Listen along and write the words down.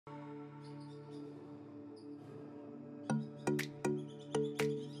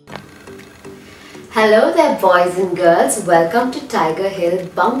Hello there boys and girls, welcome to Tiger Hill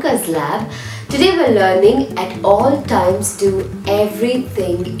Bunkers Lab. Today we're learning at all times do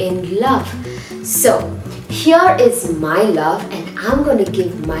everything in love. So here is my love and I'm going to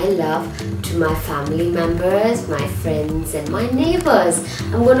give my love to my family members, my friends and my neighbors.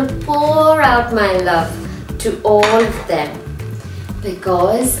 I'm going to pour out my love to all of them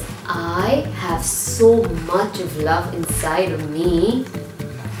because I have so much of love inside of me.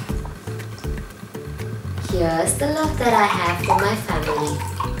 Here's the love that I have for my family.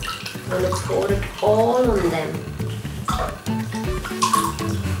 I'm going to pour it all on them.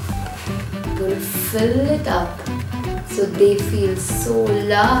 I'm going to fill it up so they feel so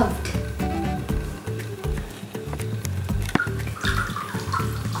loved.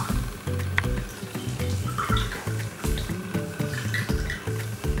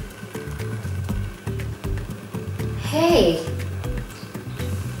 Hey!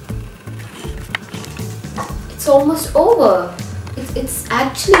 It's almost over. It's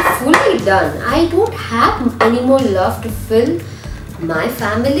actually fully done. I don't have any more love to fill my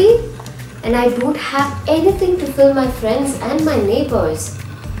family and I don't have anything to fill my friends and my neighbors.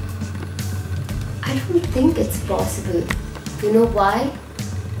 I don't think it's possible. You know why?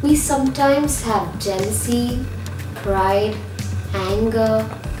 We sometimes have jealousy, pride, anger,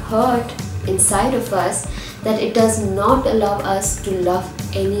 hurt inside of us that it does not allow us to love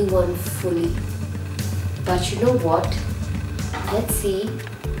anyone fully. But you know what? Let's see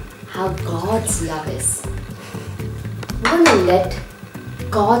how God's love is. I'm going to let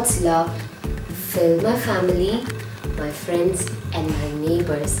God's love fill my family, my friends and my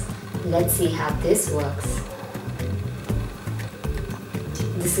neighbors. Let's see how this works.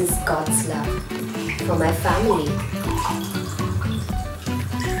 This is God's love for my family.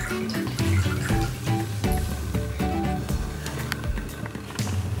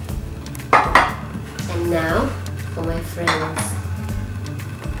 Now for my friends.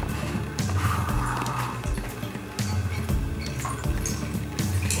 Wow.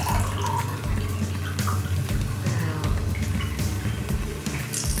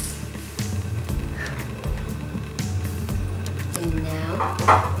 And now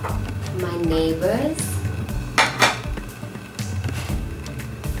for my neighbors.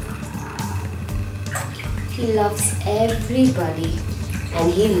 He loves everybody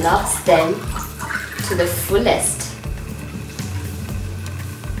and he loves them to the fullest.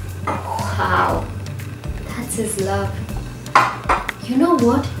 Wow, that's his love. You know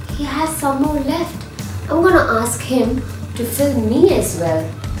what? He has some more left. I'm gonna ask him to fill me as well,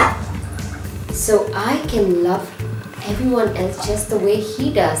 so I can love everyone else just the way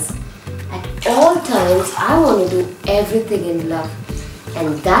he does. At all times, I want to do everything in love,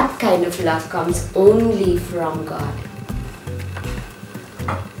 and that kind of love comes only from God.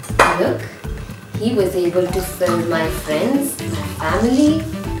 Look. He was able to fill my friends, my family,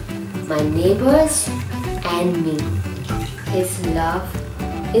 my neighbors and me. His love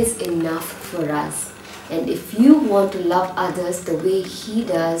is enough for us. And if you want to love others the way he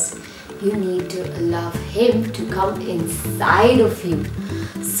does, you need to allow him to come inside of you.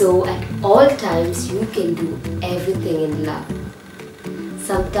 So at all times you can do everything in love.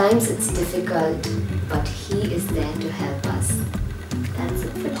 Sometimes it's difficult, but he is there to help us. That's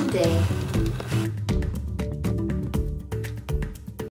it for today.